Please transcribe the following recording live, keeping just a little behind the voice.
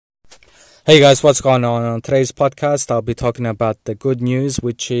Hey guys, what's going on? On today's podcast, I'll be talking about the good news,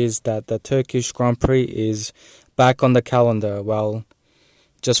 which is that the Turkish Grand Prix is back on the calendar, well,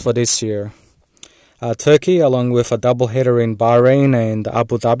 just for this year. Turkey, along with a double-header in Bahrain and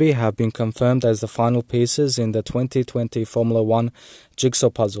Abu Dhabi, have been confirmed as the final pieces in the 2020 Formula One jigsaw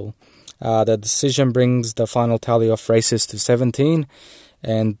puzzle. The decision brings the final tally of races to 17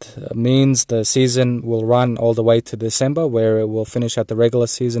 and means the season will run all the way to December, where it will finish at the regular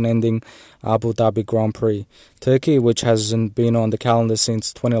season-ending Abu Dhabi Grand Prix. Turkey, which hasn't been on the calendar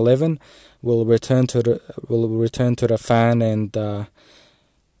since 2011, will return to the fan and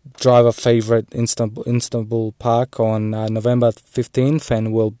driver favorite Istanbul Park on November 15th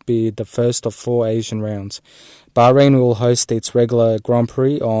and will be the first of 4 Asian rounds. Bahrain will host its regular Grand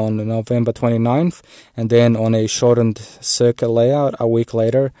Prix on November 29th and then on a shortened circuit layout a week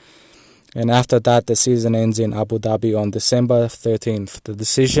later. And after that, the season ends in Abu Dhabi on December 13th. The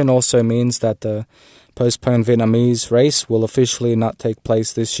decision also means that the postponed Vietnamese race will officially not take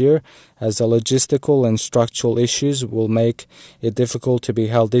place this year, as the logistical and structural issues will make it difficult to be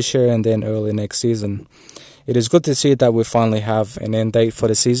held this year and then early next season. It is good to see that we finally have an end date for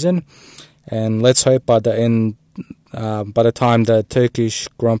the season, and let's hope by the time the Turkish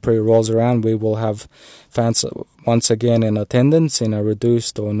Grand Prix rolls around, we will have fans once again in attendance in a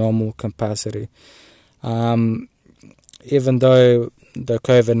reduced or normal capacity. Even though the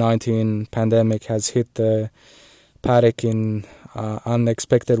COVID-19 pandemic has hit the paddock in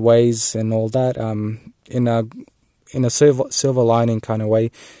unexpected ways and all that, in a silver lining kind of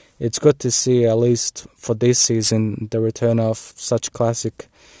way, it's good to see, at least for this season, the return of such classic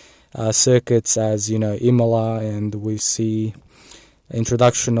circuits as Imola, and we see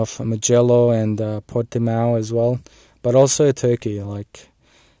introduction of Mugello and Portimao as well, but also Turkey. Like,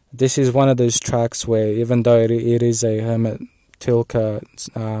 this is one of those tracks where, even though it is a hermit Tilke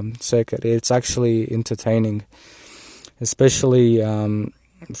circuit, it's actually entertaining, especially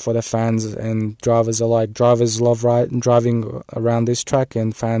for the fans and drivers alike. Drivers love driving around this track,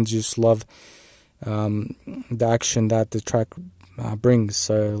 and fans just love the action that the track brings.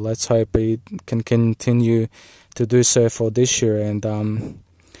 So let's hope it can continue to do so for this year. And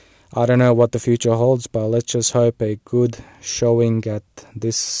I don't know what the future holds, but let's just hope a good showing at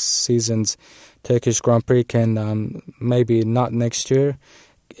this season's Turkish Grand Prix can, maybe not next year,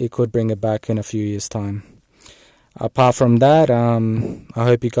 it could bring it back in a few years' time. Apart from that, I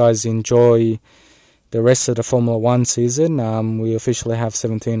hope you guys enjoy the rest of the Formula One season. We officially have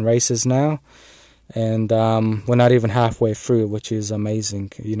 17 races now, and we're not even halfway through, which is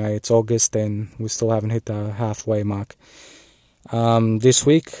amazing. It's August and we still haven't hit the halfway mark. This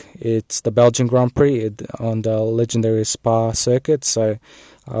week, it's the Belgian Grand Prix on the legendary Spa circuit, so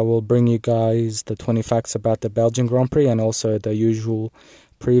I will bring you guys the 20 facts about the Belgian Grand Prix and also the usual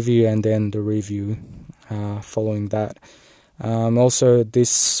preview and then the review following that. Also,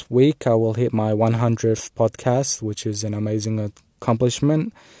 this week, I will hit my 100th podcast, which is an amazing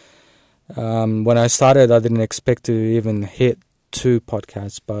accomplishment. When I started, I didn't expect to even hit 2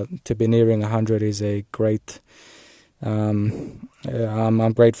 podcasts, but to be nearing 100 is a great... I'm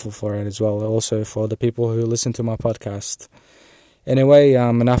grateful for it as well, also for the people who listen to my podcast. Anyway,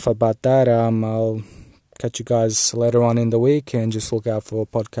 enough about that. I'll catch you guys later on in the week, and just look out for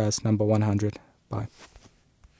podcast number 100. Bye.